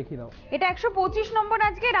 দেখো এটা দেখিয়ে দাও। এটা 125 নম্বর,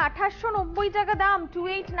 আজকে 2890 টাকা দাম,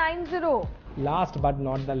 2890। Last but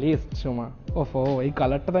not the list Soma, ওফো এই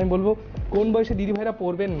কালারটা তো আমি বলবো কোন বয়সে দিদি ভাইরা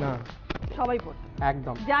পরবেন না, সবাই পরবে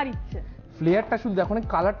একদম যার ইচ্ছে। ফ্লেয়ারটা শুধু দেখো না,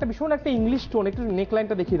 কালারটা ভীষণ একটা ইংলিশ টোন, একটু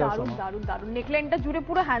নেকলাইনটা দেখিয়ে দাও সোমা। দারুন দারুন, নেকলাইনটা জুড়ে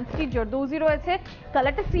পুরো হ্যান্ডস্টিচ জর্দৌজি রয়েছে,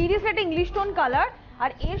 কালারটা সিরিয়াসলি একটা ইংলিশ টোন কালার।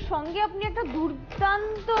 আর এর সঙ্গে আপনি একটা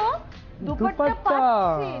দুর্দান্ত দুপাট্টা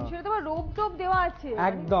পাচ্ছেন, সেটা তো রোপ টোপ দেওয়া আছে,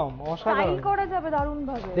 একদম অসাধারণ স্টাইল করা যাবে দারুন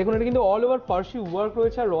ভাবে। দেখুন এটা কিন্তু অল ওভার ফার্সি ওয়ার্ক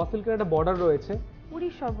রয়েছে, আর র সিল্কের একটা বর্ডার রয়েছে, পুরি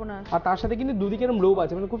সর্বনাশ। আর তার সাথে কিন্তু দুদিকে এরকম লোভ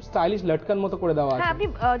আছে, মানে খুব স্টাইলিশ লটকান মতো করে দেওয়া আছে। হ্যাঁ, আপনি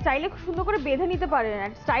চাইলে খুব সুন্দর করে বেঁধে নিতে পারেন,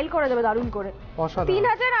 স্টাইল করা যাবে দারুন করে।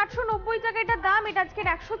 3890 টাকা এটা দাম। এটা আজকের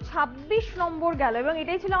 126 নম্বর গেল, এবং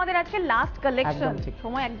এটাই ছিল আমাদের আজকের লাস্ট কালেকশন।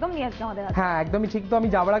 সময় একদম নিয়ে আসছে আমাদের হাতে। হ্যাঁ একদমই ঠিক। তো আমি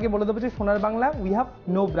যাওয়ার আগে বলে দেবো যে সোনার Bangla we have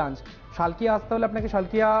no branch. Salkia আসতে হলে আপনাকে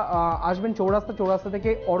শালকিয়া আসবেন চৌরাস্তা থেকে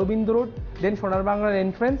অরবিন্দ রোড, দেন সোনার বাংলার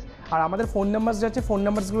এন্ট্রেন্স। আর আমাদের ফোন নাম্বার যাচ্ছে, ফোন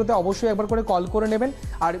নাম্বারগুলোতে অবশ্যই একবার করে কল করে নেবেন।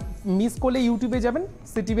 আর মিস করলে ইউটিউবে যাবেন,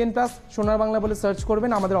 CTVN প্লাস সোনার বাংলা বলে সার্চ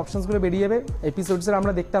করবেন, আমাদের অপশনসগুলো বেরিয়ে যাবে, এপিসোডসের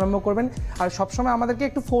আমরা দেখতে আরম্ভ করবেন। আর সবসময় আমাদেরকে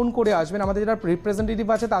একটু ফোন করে আসবেন, আমাদের যারা রিপ্রেজেন্টেটিভ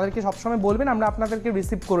আছে তাদেরকে সবসময় বলবেন, আমরা আপনাদেরকে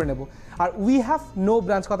রিসিভ করে নেব। আর উই হ্যাভ নো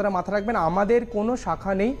ব্রাঞ্চ কথাটা মাথায় রাখবেন, আমাদের কোনো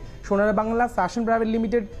শাখা নেই। সোনার Bangla fashion private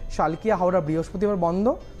limited Salkia Howrah বৃহস্পতিবার বন্ধ,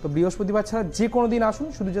 তো বৃহস্পতিবার ছাড়া যে কোনো দিন আসুন,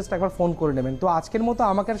 শুধু জাস্ট একবার ফোন করে নেবেন। তো আজকের মতো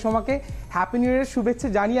আমাকে আর সোমাকে হ্যাপি নিউ ইয়ারের শুভেচ্ছা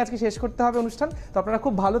জানিয়ে আজকে শেষ করতে হবে অনুষ্ঠান। তো আপনারা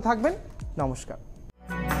খুব ভালো থাকবেন, নমস্কার।